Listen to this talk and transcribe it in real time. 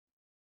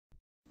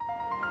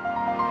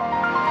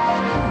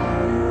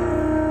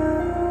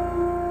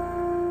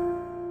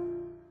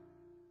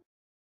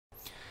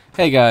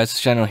Hey guys,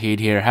 it's Generalkidd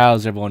here.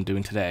 How's everyone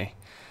doing today?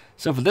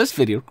 So for this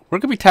video, we're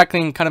going to be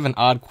tackling kind of an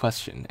odd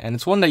question, and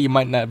it's one that you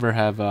might never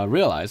have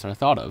realized or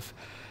thought of.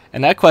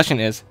 And that question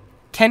is,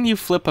 can you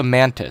flip a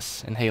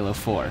Mantis in Halo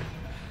 4?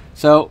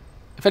 So,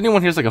 if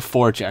anyone here's like a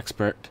Forge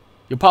expert,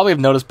 you'll probably have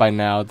noticed by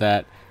now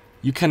that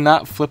you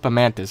cannot flip a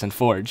Mantis in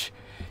Forge.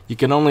 You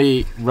can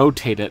only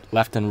rotate it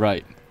left and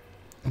right,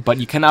 but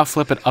you cannot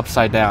flip it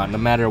upside down, no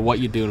matter what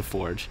you do in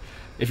Forge.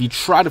 If you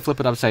try to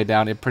flip it upside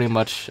down, it pretty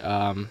much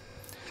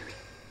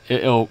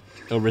it'll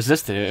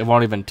resist it. It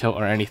won't even tilt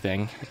or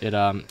anything.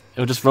 It'll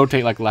just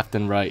rotate like left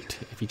and right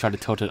if you try to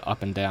tilt it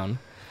up and down.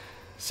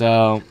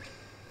 So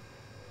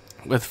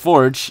with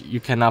Forge, you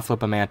cannot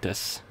flip a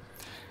Mantis.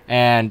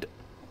 And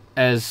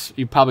as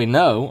you probably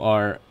know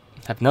or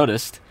have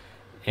noticed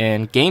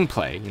in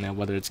gameplay,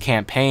 whether it's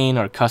campaign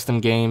or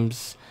custom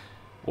games,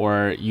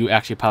 or you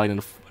actually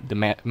piloting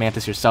the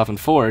Mantis yourself in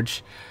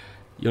Forge,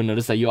 you'll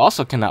notice that you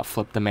also cannot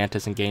flip the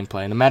Mantis in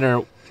gameplay. No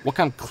matter what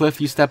kind of cliff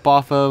you step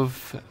off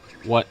of,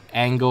 what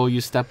angle you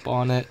step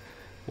on it,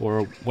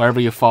 or wherever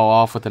you fall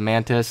off with the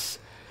Mantis,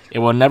 it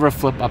will never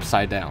flip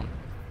upside down.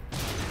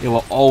 It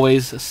will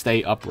always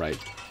stay upright.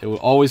 It will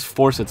always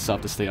force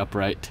itself to stay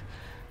upright.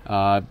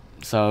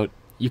 So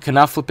you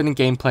cannot flip it in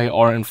gameplay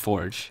or in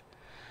Forge.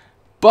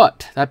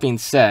 But that being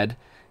said,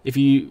 if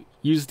you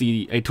use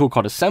a tool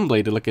called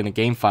Assembly to look in the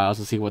game files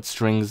to see what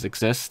strings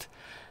exist,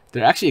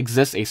 there actually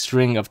exists a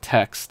string of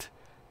text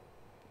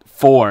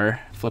for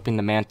flipping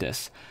the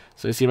Mantis.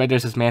 So you see right there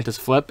it says Mantis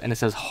flip, and it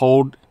says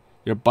hold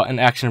your button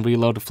action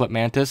reload to flip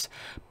Mantis.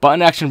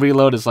 Button action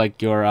reload is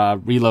like your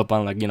reload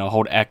button, like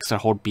hold X or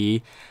hold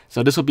B.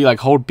 So this would be like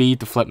hold B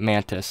to flip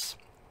Mantis,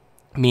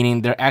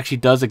 meaning there actually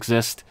does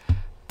exist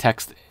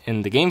text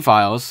in the game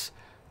files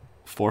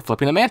for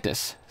flipping a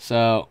Mantis.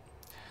 So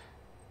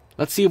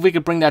let's see if we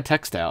could bring that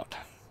text out,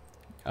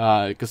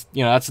 because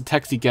that's the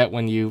text you get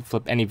when you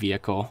flip any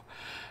vehicle.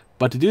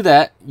 But to do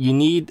that, you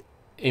need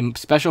a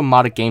special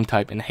modded game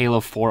type in Halo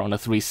 4 on the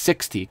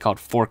 360 called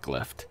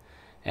Forklift.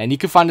 And you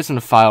can find this in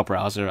the file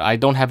browser. I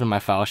don't have it in my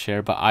file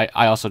share, but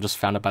I also just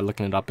found it by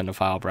looking it up in the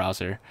file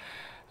browser.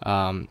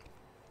 But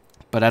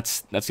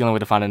that's the only way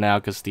to find it now,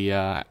 because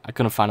I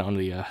couldn't find it on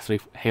the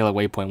Halo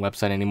Waypoint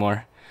website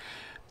anymore.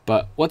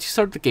 But once you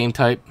start the game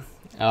type,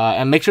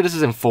 and make sure this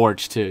is in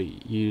Forge too.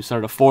 You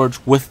start a Forge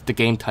with the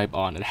game type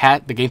on.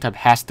 The game type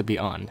has to be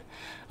on,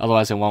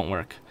 otherwise it won't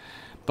work.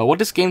 But what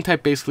this game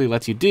type basically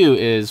lets you do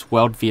is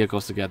weld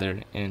vehicles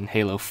together in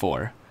Halo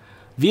 4.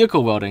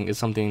 Vehicle welding is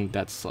something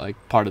that's like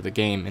part of the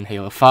game in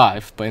Halo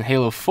 5, but in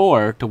Halo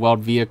 4, to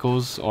weld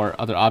vehicles or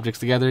other objects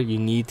together, you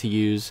need to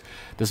use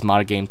this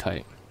modded game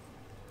type.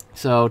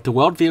 So to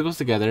weld vehicles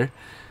together,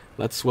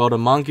 let's weld a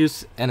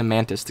Mongoose and a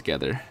Mantis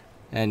together.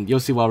 And you'll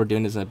see why we're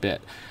doing this in a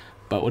bit.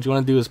 But what you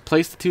want to do is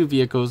place the two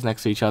vehicles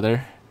next to each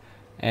other,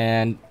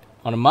 and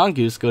on a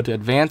Mongoose, go to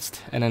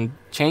Advanced, and then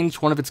change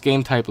one of its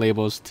game type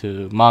labels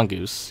to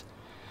Mongoose.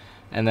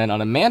 And then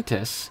on a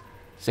Mantis,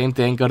 same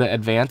thing, go to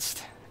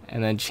Advanced,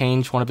 and then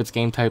change one of its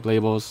game type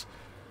labels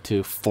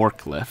to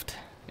Forklift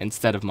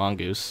instead of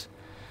Mongoose.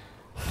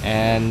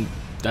 And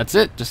that's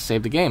it, just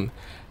save the game.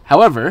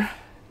 However,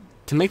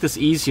 to make this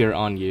easier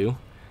on you,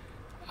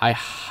 I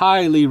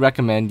highly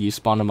recommend you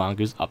spawn a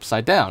Mongoose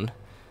upside down.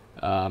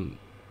 And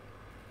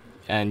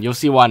you'll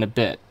see why in a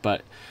bit,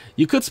 but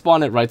you could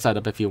spawn it right side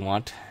up if you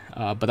want.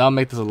 But that'll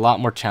make this a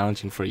lot more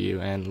challenging for you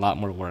and a lot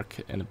more work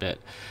in a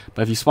bit.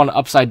 But if you spawn it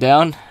upside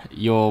down,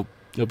 you'll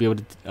be able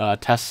to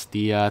test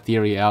the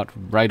theory out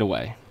right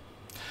away.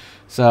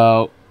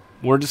 So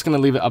we're just going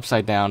to leave it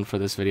upside down for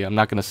this video. I'm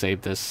not going to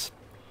save this.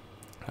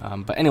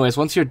 But anyways,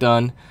 once you're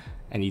done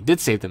and you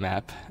did save the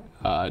map,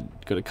 go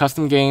to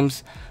Custom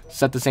Games,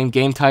 set the same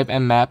game type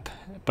and map,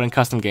 but in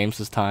Custom Games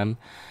this time,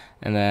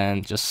 and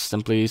then just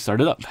simply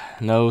start it up.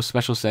 No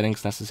special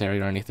settings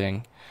necessary or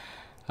anything.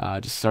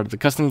 Just start the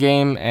custom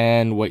game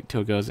and wait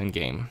till it goes in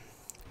game.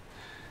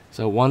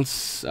 So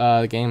once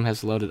the game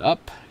has loaded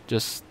up,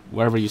 just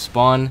wherever you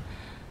spawn,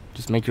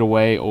 just make your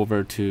way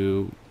over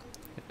to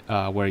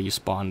where you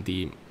spawn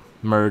the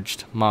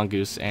merged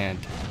Mongoose and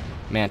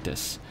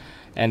Mantis.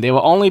 And they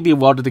will only be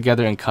welded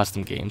together in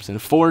custom games. In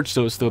Forge,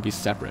 so it will still be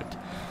separate.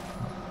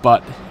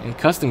 But in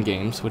custom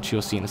games, which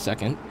you'll see in a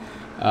second,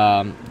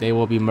 they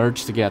will be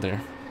merged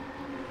together.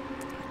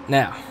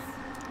 Now,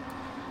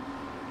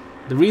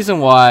 the reason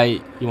why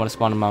you want to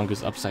spawn a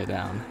Mongoose upside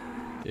down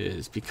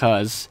is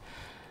because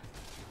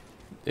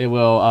it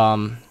will,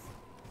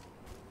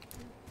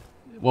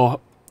 well,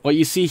 what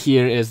you see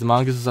here is the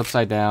Mongoose is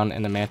upside down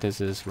and the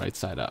Mantis is right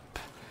side up.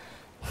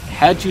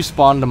 Had you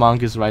spawned the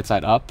Mongoose right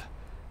side up,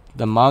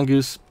 the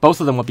Mongoose, both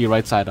of them would be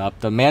right side up.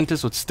 The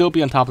Mantis would still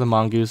be on top of the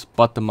Mongoose,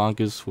 but the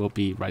Mongoose will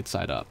be right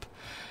side up.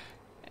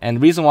 And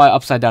the reason why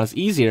upside down is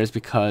easier is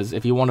because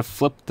if you want to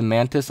flip the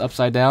Mantis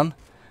upside down,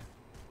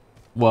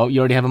 well, you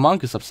already have a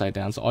Mongoose upside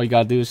down, so all you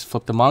gotta do is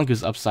flip the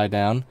Mongoose upside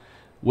down,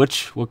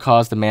 which will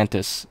cause the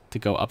Mantis to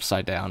go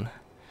upside down,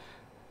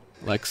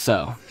 like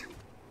so.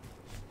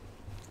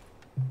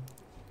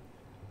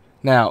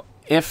 Now,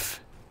 if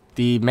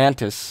the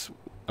Mongoose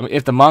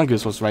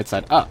was right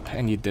side up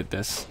and you did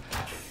this,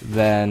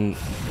 then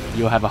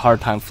you'll have a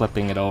hard time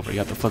flipping it over. You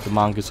have to flip the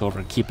mongoose over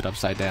and keep it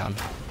upside down.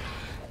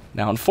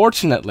 Now,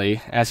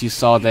 unfortunately, as you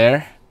saw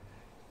there,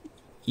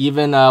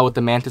 even with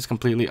the Mantis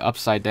completely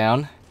upside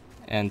down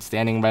and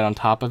standing right on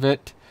top of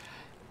it,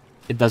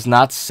 it does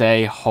not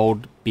say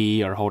hold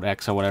B or hold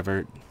X or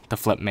whatever to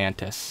flip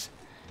Mantis.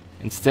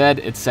 Instead,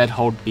 it said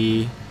hold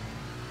B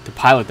to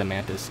pilot the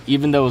Mantis,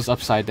 even though it was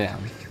upside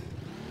down.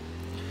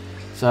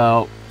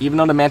 So, even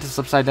though the Mantis is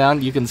upside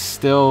down, you can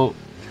still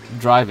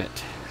drive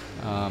it.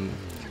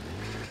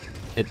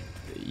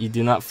 You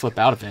do not flip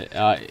out of it.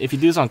 If you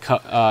do this on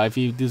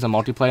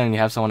multiplayer and you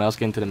have someone else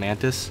get into the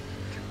Mantis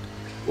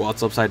while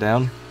it's upside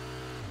down,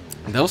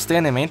 they'll stay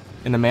in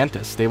the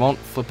Mantis. They won't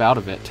flip out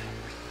of it.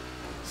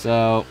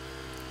 So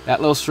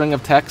that little string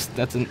of text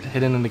that's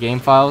hidden in the game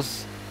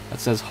files that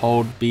says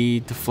hold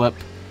B to flip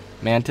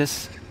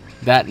Mantis,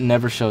 that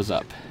never shows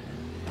up.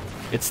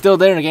 It's still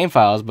there in the game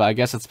files, but I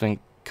guess it's been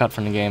cut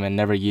from the game and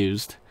never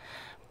used.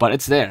 But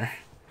it's there.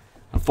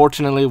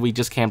 Unfortunately, we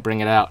just can't bring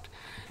it out.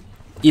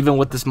 Even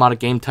with this modded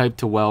game type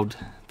to weld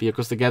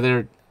vehicles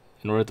together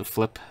in order to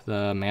flip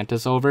the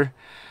Mantis over,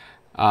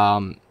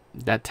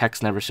 that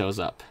text never shows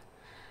up.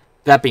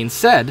 That being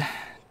said,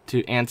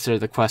 to answer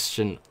the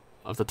question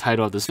of the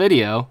title of this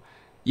video,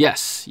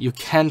 yes, you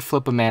can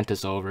flip a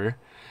Mantis over.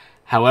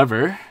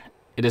 However,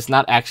 it is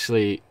not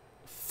actually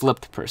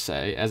flipped per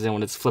se, as in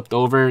when it's flipped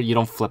over, you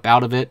don't flip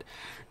out of it,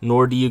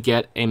 nor do you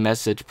get a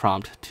message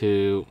prompt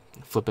to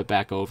flip it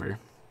back over.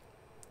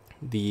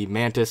 The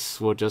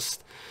Mantis will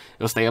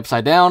it'll stay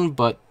upside down,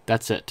 but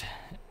that's it.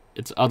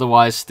 It's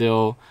otherwise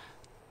still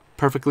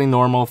perfectly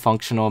normal,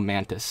 functional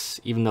Mantis,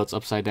 even though it's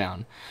upside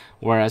down.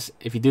 Whereas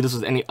if you do this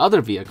with any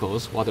other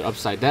vehicles while they're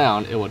upside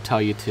down, it will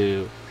tell you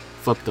to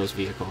flip those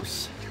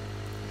vehicles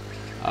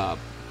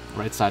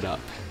right side up.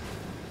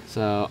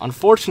 So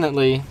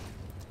unfortunately,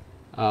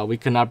 we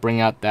could not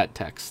bring out that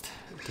text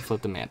to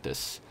flip the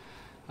Mantis.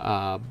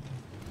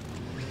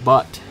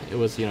 But it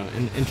was,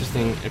 an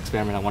interesting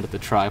experiment I wanted to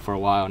try for a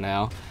while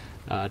now,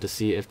 to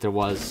see if there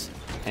was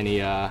any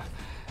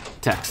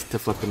text to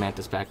flip the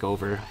Mantis back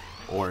over,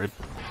 or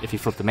if you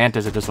flip the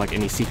Mantis, if there's like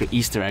any secret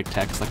Easter egg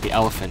text like the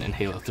elephant in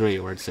Halo 3,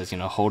 where it says,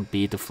 hold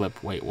B to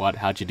flip. Wait, what?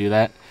 How'd you do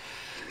that?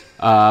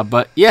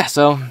 But yeah,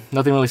 so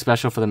nothing really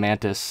special for the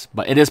Mantis,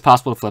 but it is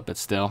possible to flip it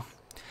still.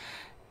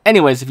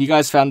 Anyways, if you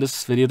guys found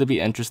this video to be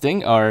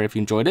interesting, or if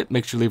you enjoyed it,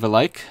 make sure to leave a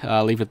like,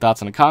 leave your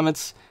thoughts in the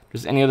comments. If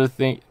there's any other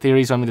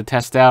theories you want me to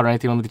test out or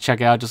anything you want me to check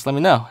out, just let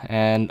me know,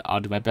 and I'll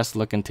do my best to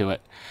look into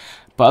it.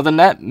 But other than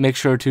that, make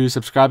sure to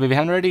subscribe if you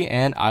haven't already,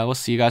 and I will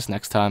see you guys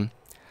next time.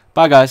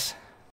 Bye, guys.